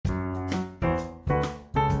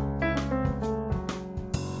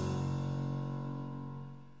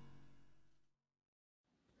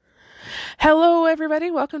Hello, everybody.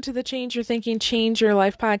 Welcome to the Change Your Thinking, Change Your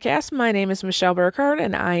Life podcast. My name is Michelle Burkhardt,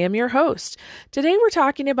 and I am your host. Today, we're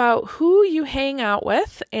talking about who you hang out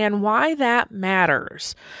with and why that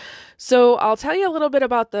matters. So I'll tell you a little bit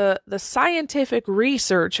about the scientific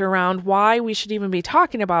research around why we should even be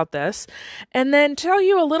talking about this, and then tell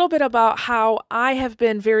you a little bit about how I have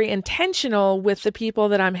been very intentional with the people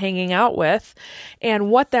that I'm hanging out with and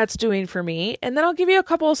what that's doing for me. And then I'll give you a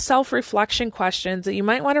couple of self-reflection questions that you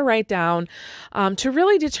might want to write down to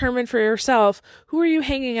really determine for yourself, who are you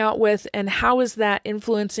hanging out with and how is that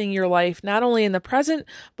influencing your life, not only in the present,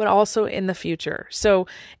 but also in the future. So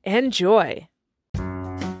enjoy.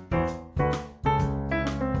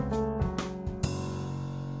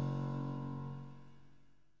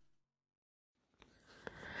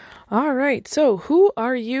 All right, so who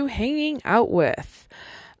are you hanging out with?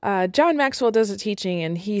 John Maxwell does a teaching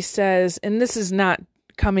and he says, and this is not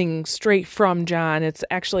coming straight from John, it's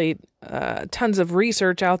actually tons of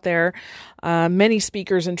research out there. Many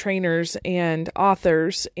speakers and trainers and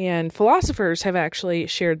authors and philosophers have actually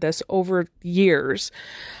shared this over years.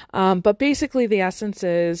 But basically the essence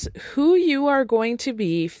is who you are going to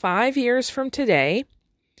be 5 years from today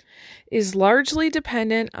is largely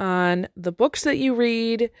dependent on the books that you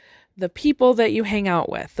read, the people that you hang out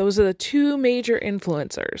with. Those are the two major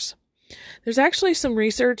influencers. There's actually some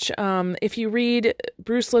research. If you read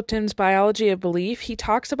Bruce Lipton's Biology of Belief, he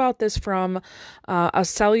talks about this from a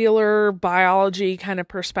cellular biology kind of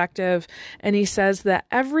perspective. And he says that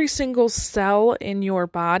every single cell in your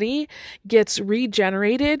body gets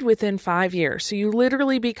regenerated within 5 years. So you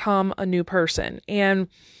literally become a new person. And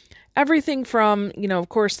everything from, of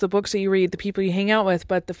course, the books that you read, the people you hang out with,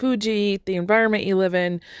 but the food you eat, the environment you live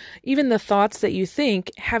in, even the thoughts that you think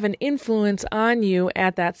have an influence on you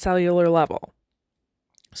at that cellular level.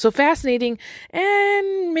 So fascinating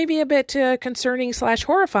and maybe a bit concerning /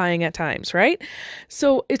 horrifying at times, right?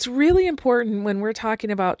 So it's really important when we're talking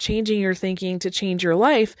about changing your thinking to change your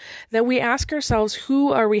life that we ask ourselves,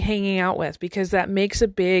 who are we hanging out with? Because that makes a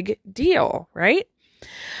big deal, right?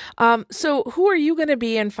 So who are you going to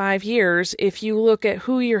be in 5 years if you look at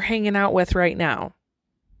who you're hanging out with right now?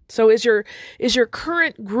 So is your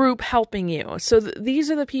current group helping you? So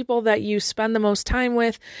these are the people that you spend the most time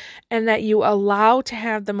with and that you allow to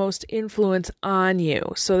have the most influence on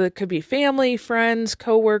you. So that could be family, friends,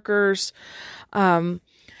 coworkers,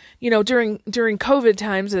 during COVID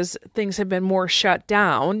times, as things have been more shut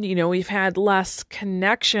down, we've had less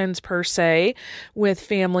connections per se with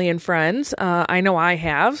family and friends. I know I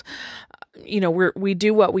have. We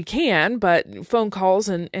do what we can, but phone calls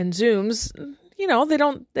and Zooms, they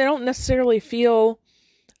don't necessarily feel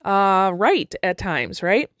right at times,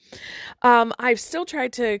 right? I've still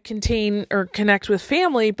tried to contain or connect with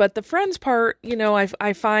family, but the friends part,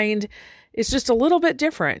 I find it's just a little bit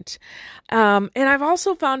different. And I've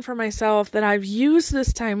also found for myself that I've used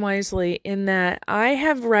this time wisely in that I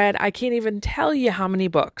have read, I can't even tell you how many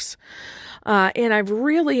books. And I've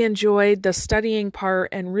really enjoyed the studying part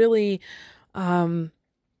and really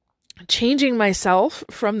changing myself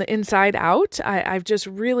from the inside out. I've just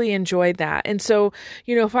really enjoyed that. And so,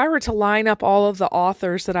 if I were to line up all of the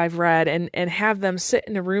authors that I've read and have them sit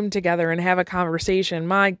in a room together and have a conversation,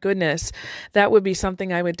 my goodness, that would be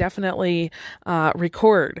something I would definitely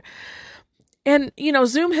record. And,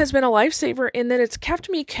 Zoom has been a lifesaver in that it's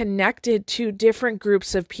kept me connected to different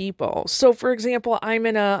groups of people. So, for example, I'm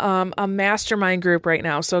in a mastermind group right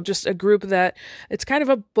now. So just a group that it's kind of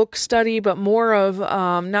a book study, but more of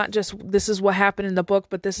not just this is what happened in the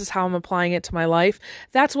book, but this is how I'm applying it to my life.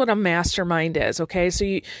 That's what a mastermind is, okay? So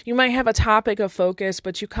you might have a topic of focus,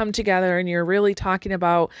 but you come together and you're really talking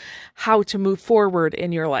about how to move forward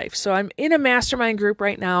in your life. So I'm in a mastermind group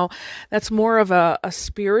right now that's more of a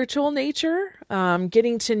spiritual nature.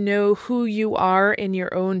 Getting to know who you are in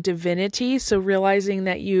your own divinity. So realizing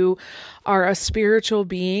that you are a spiritual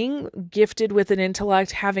being gifted with an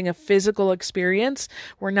intellect, having a physical experience.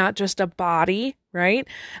 We're not just a body, right?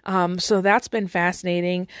 So that's been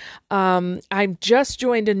fascinating. I've just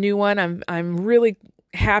joined a new one. I'm really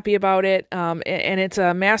happy about it. And it's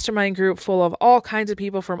a mastermind group full of all kinds of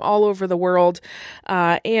people from all over the world.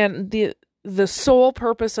 And the sole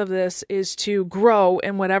purpose of this is to grow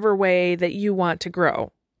in whatever way that you want to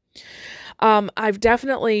grow. I've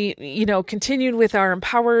definitely, continued with our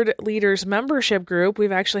Empowered Leaders membership group.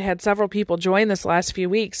 We've actually had several people join this last few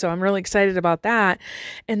weeks, so I'm really excited about that.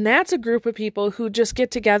 And that's a group of people who just get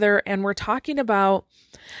together and we're talking about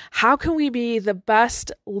how can we be the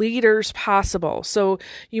best leaders possible? So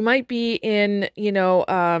you might be in,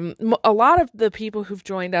 a lot of the people who've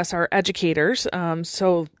joined us are educators.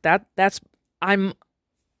 So I'm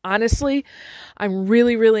honestly, I'm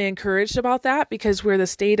really, really encouraged about that, because where the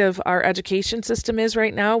state of our education system is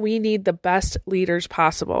right now, we need the best leaders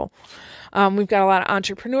possible. We've got a lot of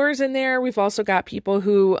entrepreneurs in there. We've also got people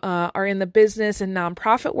who are in the business and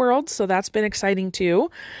nonprofit world. So that's been exciting too.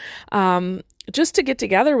 Just to get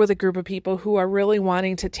together with a group of people who are really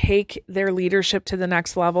wanting to take their leadership to the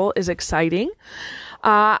next level is exciting.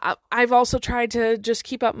 I've also tried to just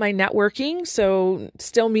keep up my networking. So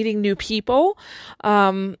still meeting new people.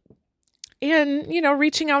 And,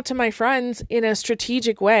 reaching out to my friends in a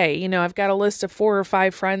strategic way. I've got a list of 4 or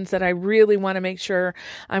 5 friends that I really want to make sure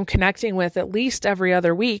I'm connecting with at least every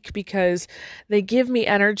other week, because they give me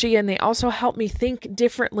energy and they also help me think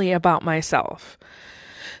differently about myself.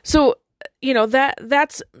 So,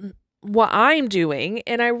 that's what I'm doing.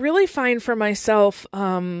 And I really find for myself,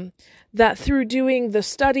 that through doing the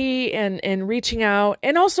study and reaching out,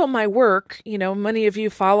 and also my work, many of you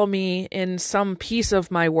follow me in some piece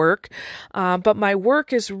of my work, but my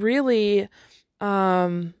work is really,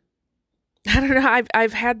 I don't know,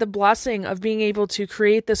 I've had the blessing of being able to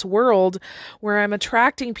create this world where I'm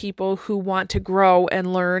attracting people who want to grow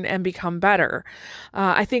and learn and become better.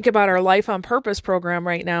 I think about our Life on Purpose program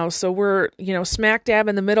right now. So we're, smack dab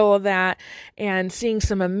in the middle of that and seeing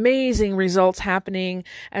some amazing results happening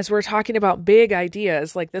as we're talking about big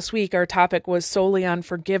ideas. Like this week, our topic was solely on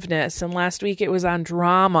forgiveness. And last week it was on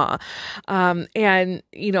drama. And,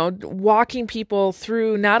 walking people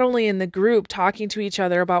through, not only in the group, talking to each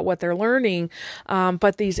other about what they're learning,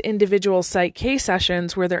 but these individual site case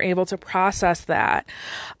sessions where they're able to process that.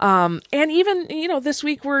 And even, this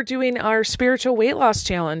week we're doing our spiritual weight loss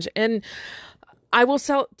challenge. And I will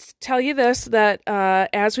tell you this, that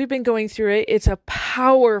as we've been going through it, it's a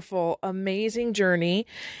powerful, amazing journey,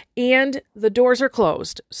 and the doors are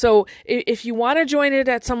closed. So if you want to join it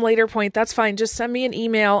at some later point, that's fine. Just send me an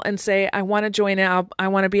email and say, I want to join it. I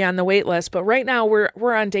want to be on the wait list. But right now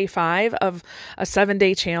we're on day 5 of a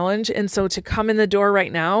 7-day challenge. And so to come in the door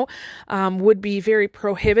right now would be very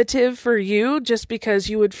prohibitive for you, just because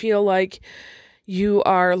you would feel like you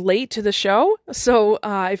are late to the show. So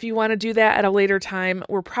if you want to do that at a later time,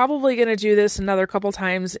 we're probably going to do this another couple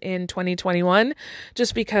times in 2021,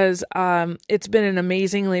 just because it's been an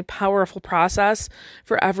amazingly powerful process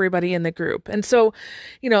for everybody in the group. And so,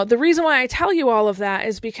 the reason why I tell you all of that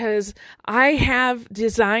is because I have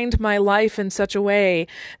designed my life in such a way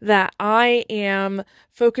that I am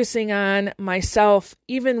focusing on myself,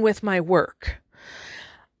 even with my work.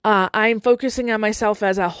 I'm focusing on myself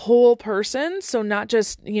as a whole person. So not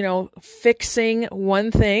just, fixing one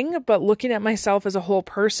thing, but looking at myself as a whole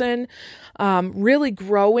person, really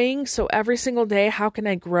growing. So every single day, how can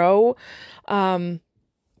I grow? How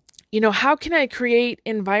can I create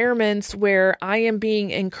environments where I am being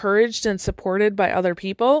encouraged and supported by other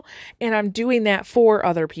people, and I'm doing that for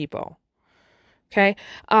other people? Okay.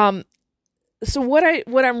 So what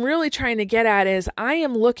I'm really trying to get at is I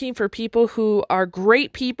am looking for people who are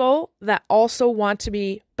great people that also want to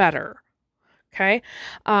be better. Okay.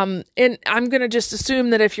 And I'm going to just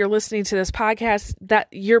assume that if you're listening to this podcast, that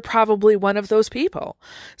you're probably one of those people.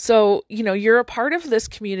 So, you're a part of this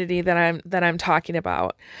community that I'm talking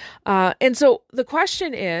about. And so the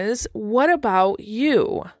question is, what about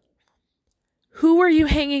you? Who are you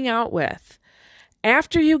hanging out with?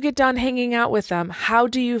 After you get done hanging out with them, how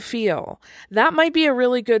do you feel? That might be a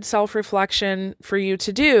really good self-reflection for you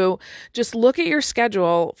to do. Just look at your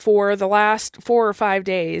schedule for the last 4 or 5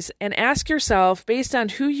 days and ask yourself, based on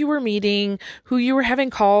who you were meeting, who you were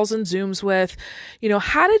having calls and Zooms with,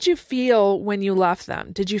 how did you feel when you left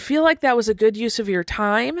them? Did you feel like that was a good use of your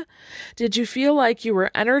time? Did you feel like you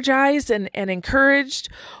were energized and encouraged?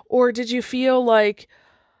 Or did you feel like,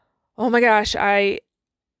 oh my gosh,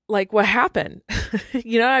 what happened?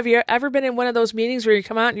 Have you ever been in one of those meetings where you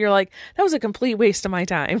come out and you're like, that was a complete waste of my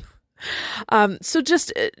time? So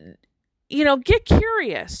just, get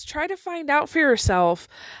curious, try to find out for yourself,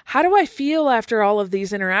 how do I feel after all of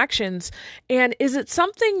these interactions? And is it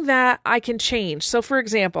something that I can change? So for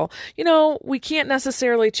example, we can't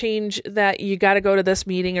necessarily change that you got to go to this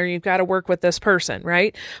meeting or you've got to work with this person,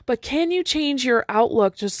 right? But can you change your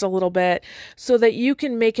outlook just a little bit so that you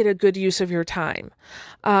can make it a good use of your time?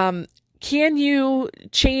 Can you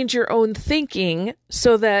change your own thinking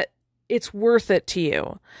so that it's worth it to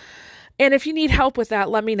you? And if you need help with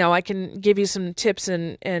that, let me know. I can give you some tips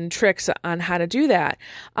and tricks on how to do that.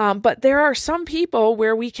 But there are some people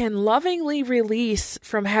where we can lovingly release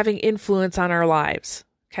from having influence on our lives.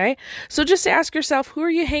 Okay. So just ask yourself, who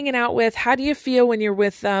are you hanging out with? How do you feel when you're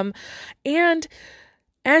with them? And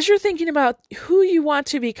as you're thinking about who you want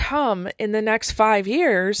to become in the next 5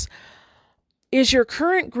 years, is your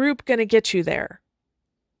current group going to get you there?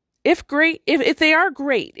 If great, if they are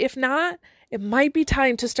great, if not, it might be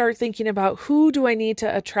time to start thinking about who do I need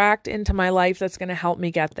to attract into my life that's going to help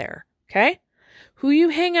me get there. Okay? Who you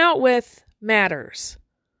hang out with matters.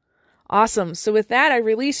 Awesome. So with that, I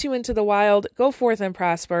release you into the wild. Go forth and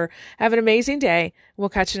prosper. Have an amazing day. We'll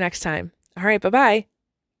catch you next time. All right. Bye-bye.